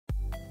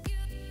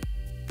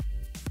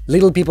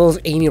Little People's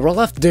Amy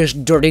Roloff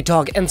dished dirty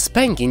talk and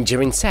spanking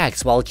during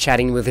sex while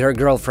chatting with her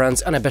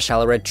girlfriends on a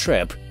bachelorette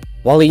trip.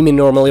 While Amy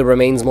normally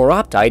remains more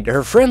uptight,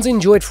 her friends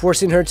enjoyed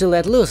forcing her to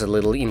let loose a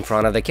little in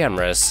front of the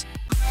cameras.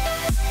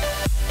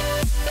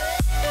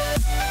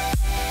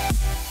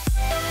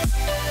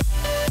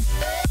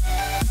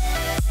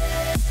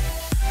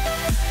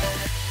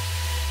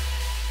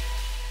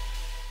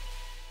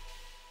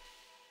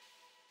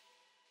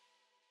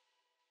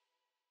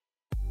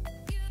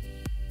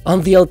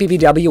 On the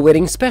LPBW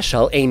wedding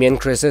special, Amy and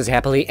Chris's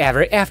Happily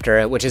Ever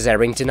After, which is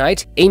airing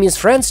tonight, Amy's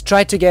friends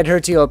tried to get her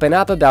to open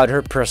up about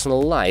her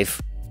personal life.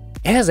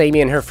 As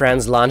Amy and her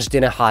friends launched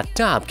in a hot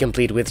tub,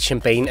 complete with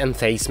champagne and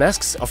face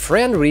masks, a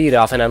friend read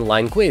off an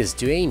online quiz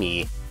to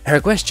Amy. Her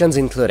questions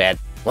included: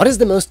 what is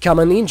the most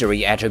common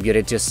injury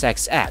attributed to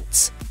sex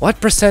acts? What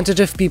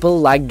percentage of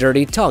people like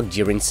dirty talk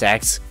during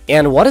sex?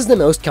 And what is the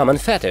most common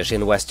fetish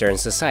in Western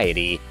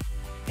society?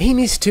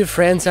 Amy's two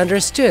friends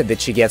understood that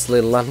she gets a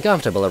little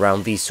uncomfortable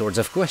around these sorts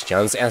of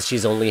questions as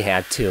she's only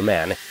had two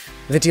men.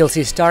 The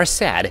TLC star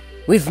said,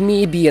 "With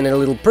me being a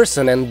little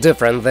person and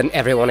different than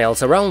everyone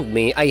else around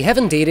me, I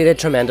haven't dated a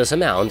tremendous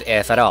amount,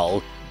 if at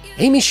all."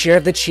 Amy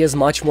shared that she is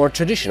much more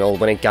traditional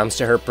when it comes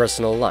to her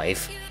personal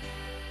life.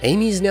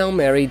 Amy is now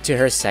married to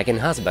her second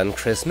husband,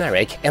 Chris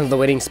Marek, and the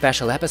wedding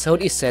special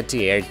episode is set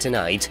to air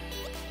tonight.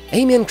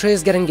 Amy and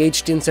Chris got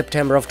engaged in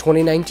September of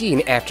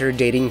 2019 after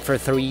dating for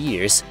 3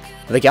 years.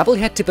 The couple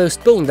had to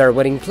postpone their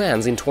wedding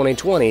plans in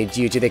 2020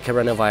 due to the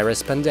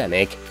coronavirus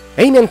pandemic.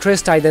 Amy and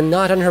Chris tied the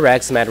knot on her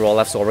ex Matt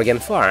Roloff's Oregon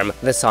farm,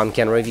 The Sun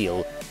can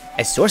reveal.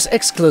 A source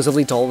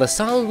exclusively told The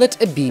Sun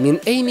that a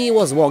beaming Amy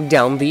was walked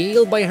down the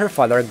aisle by her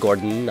father,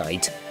 Gordon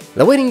Knight.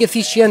 The wedding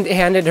officiant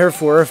handed her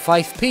 4 or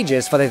 5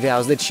 pages for the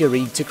vows that she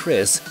read to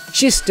Chris.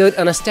 She stood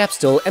on a step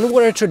stool and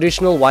wore a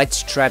traditional white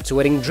strapped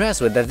wedding dress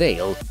with a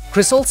veil.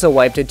 Chris also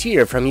wiped a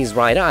tear from his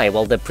right eye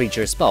while the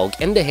preacher spoke,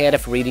 and ahead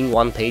of reading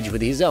one page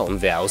with his own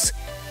vows.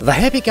 The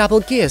happy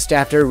couple kissed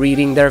after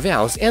reading their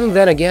vows and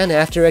then again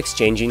after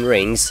exchanging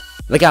rings.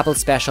 The couple's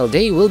special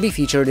day will be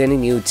featured in a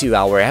new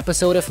 2-hour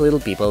episode of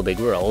Little People Big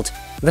World.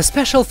 The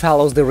special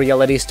follows the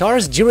reality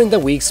stars during the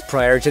weeks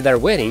prior to their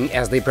wedding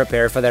as they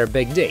prepare for their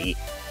big day.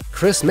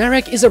 Chris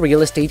Marek is a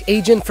real estate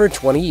agent for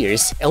 20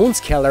 years,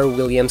 owns Keller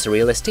Williams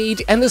Real Estate,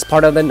 and is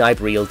part of the Knight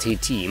Realty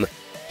team.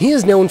 He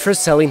is known for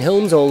selling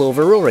homes all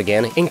over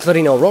Oregon,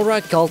 including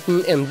Aurora,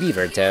 Colton, and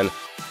Beaverton.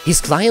 His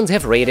clients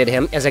have rated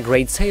him as a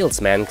great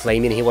salesman,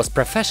 claiming he was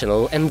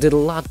professional and did a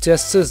lot to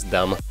assist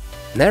them.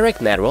 Marek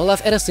met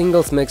Roloff at a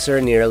singles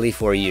mixer nearly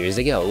 4 years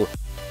ago.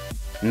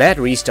 Matt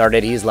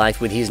restarted his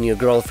life with his new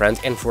girlfriend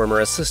and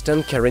former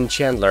assistant Karen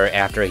Chandler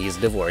after his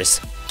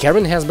divorce.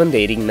 Karen has been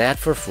dating Matt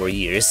for 4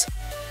 years.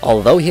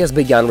 Although he has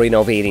begun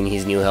renovating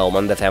his new home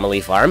on the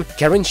family farm,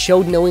 Karen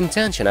showed no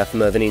intention of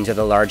moving into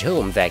the large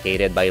home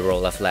vacated by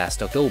Roloff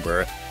last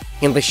October.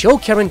 In the show,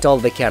 Karen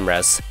told the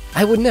cameras,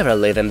 "I would never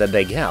live in the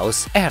big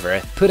house,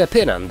 ever, put a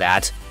pin on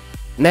that."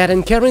 Matt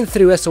and Karen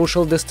threw a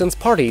social distance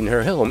party in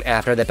her home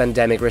after the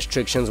pandemic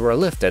restrictions were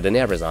lifted in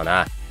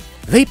Arizona.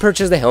 They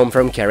purchased the home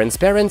from Karen's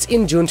parents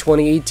in June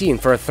 2018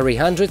 for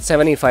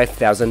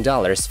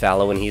 $375,000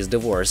 following his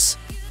divorce.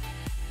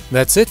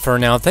 That's it for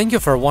now, thank you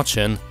for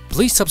watching,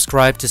 please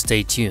subscribe to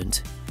stay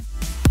tuned.